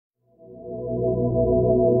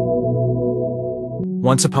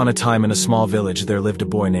Once upon a time in a small village there lived a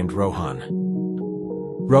boy named Rohan.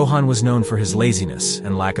 Rohan was known for his laziness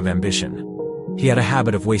and lack of ambition. He had a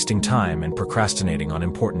habit of wasting time and procrastinating on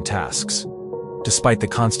important tasks. Despite the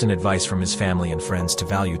constant advice from his family and friends to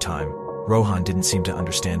value time, Rohan didn't seem to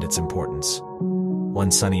understand its importance. One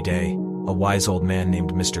sunny day, a wise old man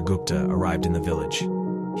named Mr. Gupta arrived in the village.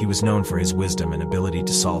 He was known for his wisdom and ability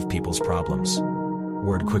to solve people's problems.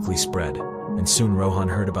 Word quickly spread, and soon Rohan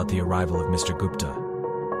heard about the arrival of Mr. Gupta.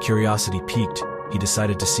 Curiosity piqued, he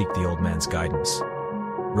decided to seek the old man's guidance.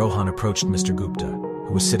 Rohan approached Mr. Gupta,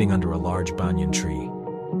 who was sitting under a large banyan tree.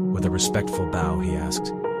 With a respectful bow, he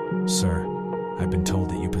asked, "Sir, I've been told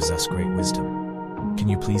that you possess great wisdom. Can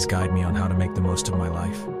you please guide me on how to make the most of my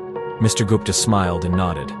life?" Mr. Gupta smiled and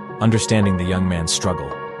nodded, understanding the young man's struggle.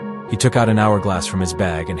 He took out an hourglass from his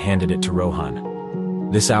bag and handed it to Rohan.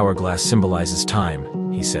 "This hourglass symbolizes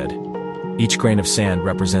time," he said. "Each grain of sand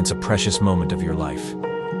represents a precious moment of your life."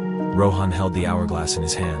 Rohan held the hourglass in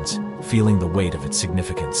his hands, feeling the weight of its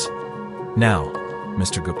significance. "Now,"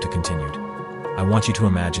 Mr. Gupta continued, "I want you to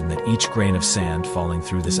imagine that each grain of sand falling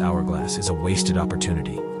through this hourglass is a wasted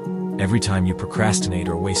opportunity. Every time you procrastinate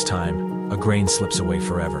or waste time, a grain slips away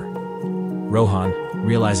forever." Rohan,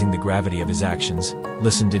 realizing the gravity of his actions,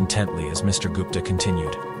 listened intently as Mr. Gupta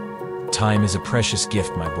continued. "Time is a precious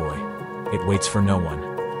gift, my boy. It waits for no one.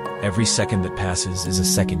 Every second that passes is a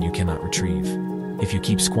second you cannot retrieve. If you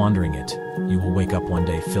keep squandering it, you will wake up one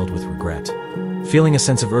day filled with regret." Feeling a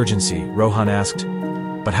sense of urgency, Rohan asked,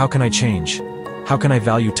 "But how can I change? How can I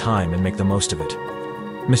value time and make the most of it?"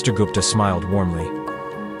 Mr. Gupta smiled warmly.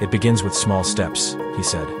 "It begins with small steps," he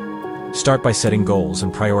said. "Start by setting goals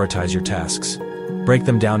and prioritize your tasks. Break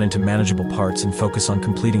them down into manageable parts and focus on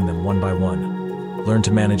completing them one by one. Learn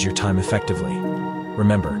to manage your time effectively.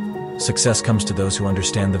 Remember, success comes to those who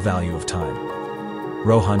understand the value of time."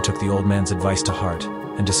 Rohan took the old man's advice to heart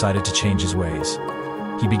and decided to change his ways.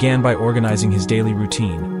 He began by organizing his daily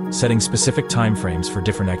routine, setting specific time frames for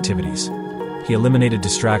different activities. He eliminated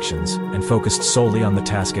distractions and focused solely on the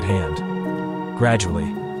task at hand.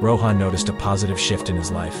 Gradually, Rohan noticed a positive shift in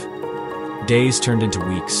his life. Days turned into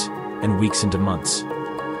weeks, and weeks into months.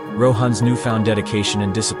 Rohan's newfound dedication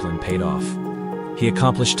and discipline paid off. He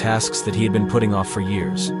accomplished tasks that he had been putting off for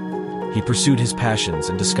years. He pursued his passions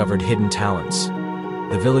and discovered hidden talents.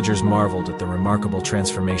 The villagers marveled at the remarkable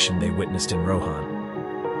transformation they witnessed in Rohan.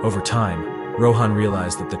 Over time, Rohan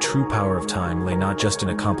realized that the true power of time lay not just in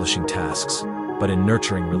accomplishing tasks, but in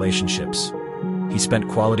nurturing relationships. He spent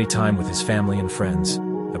quality time with his family and friends,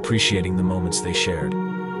 appreciating the moments they shared.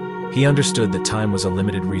 He understood that time was a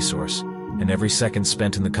limited resource, and every second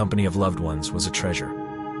spent in the company of loved ones was a treasure.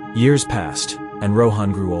 Years passed, and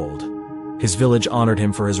Rohan grew old. His village honored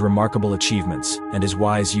him for his remarkable achievements and his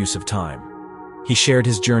wise use of time. He shared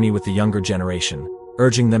his journey with the younger generation,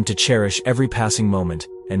 urging them to cherish every passing moment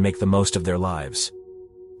and make the most of their lives.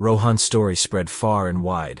 Rohan's story spread far and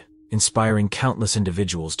wide, inspiring countless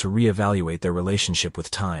individuals to reevaluate their relationship with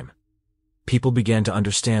time. People began to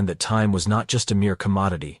understand that time was not just a mere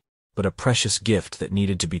commodity, but a precious gift that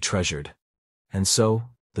needed to be treasured. And so,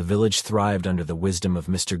 the village thrived under the wisdom of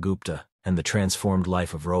Mr. Gupta and the transformed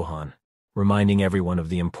life of Rohan, reminding everyone of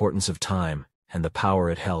the importance of time and the power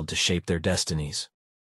it held to shape their destinies.